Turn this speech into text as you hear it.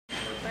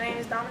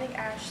Dominique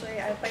Ashley.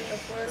 I played for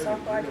Florida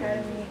Softball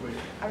Academy.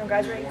 I'm a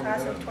graduating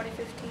class of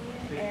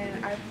 2015,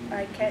 and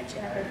I catch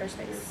and I play first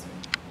base.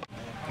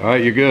 All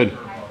right, you're good.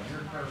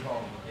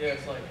 Yeah,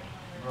 it's like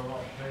the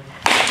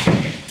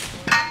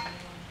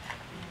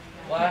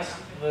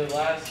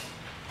last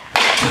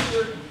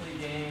complete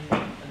game,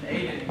 an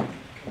 8-inning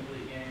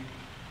complete game,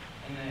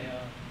 in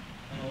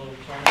a little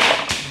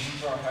tournament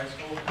for our high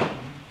school.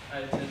 I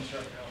had 10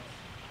 strikeouts.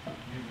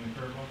 Using the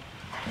curveball?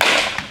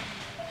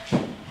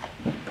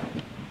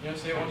 You want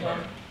to see it one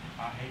time?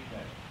 I hate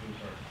that.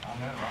 I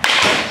know.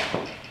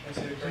 You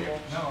see the curveball?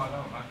 No, I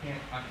don't. I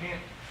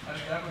can't.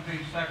 That would be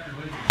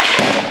sacrilegious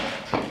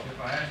if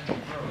I asked you to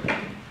throw it.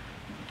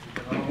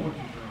 Because I don't want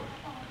you to throw it.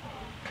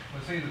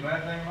 But see, the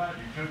bad thing about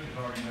it, your coaches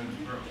already know the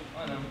throw.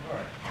 I know. All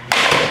right.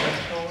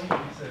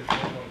 He said,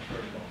 throw on the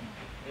curveball.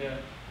 Yeah.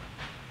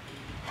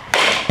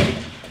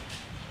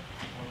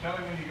 Well, tell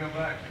him when you go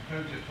back to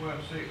coach at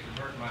 12-6 is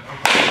hurting my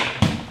nose.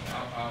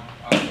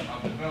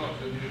 I've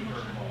developed a new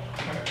curveball.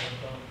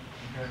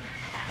 Okay.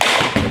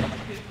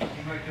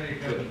 He might tell you to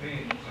go to the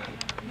bench.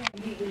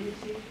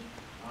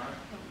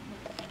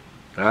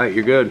 All right,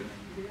 you're good.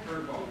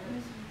 Curveball.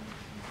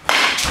 I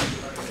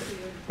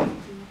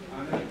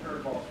know the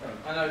curveball's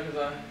coming. I know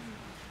because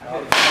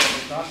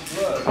It's not the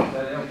glove, it's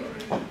that elbow.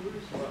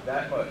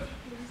 That much.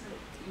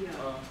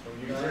 When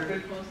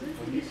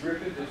you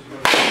grip it, this is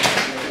going to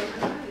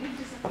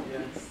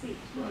yeah.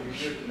 When you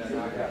grip it, then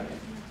I got it.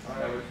 I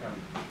know it's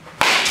coming.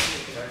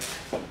 Okay?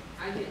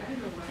 I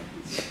didn't know why.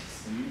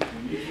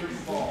 When you grip the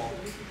ball,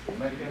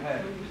 make it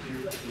happen. If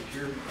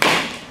you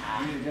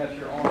either got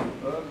your arm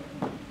up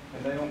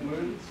and they don't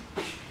move,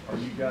 or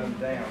you got them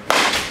down.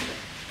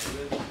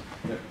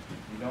 Yeah.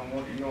 You don't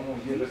want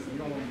to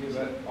give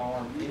that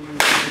arm any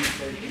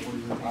indication where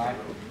you're high.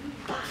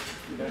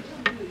 Okay?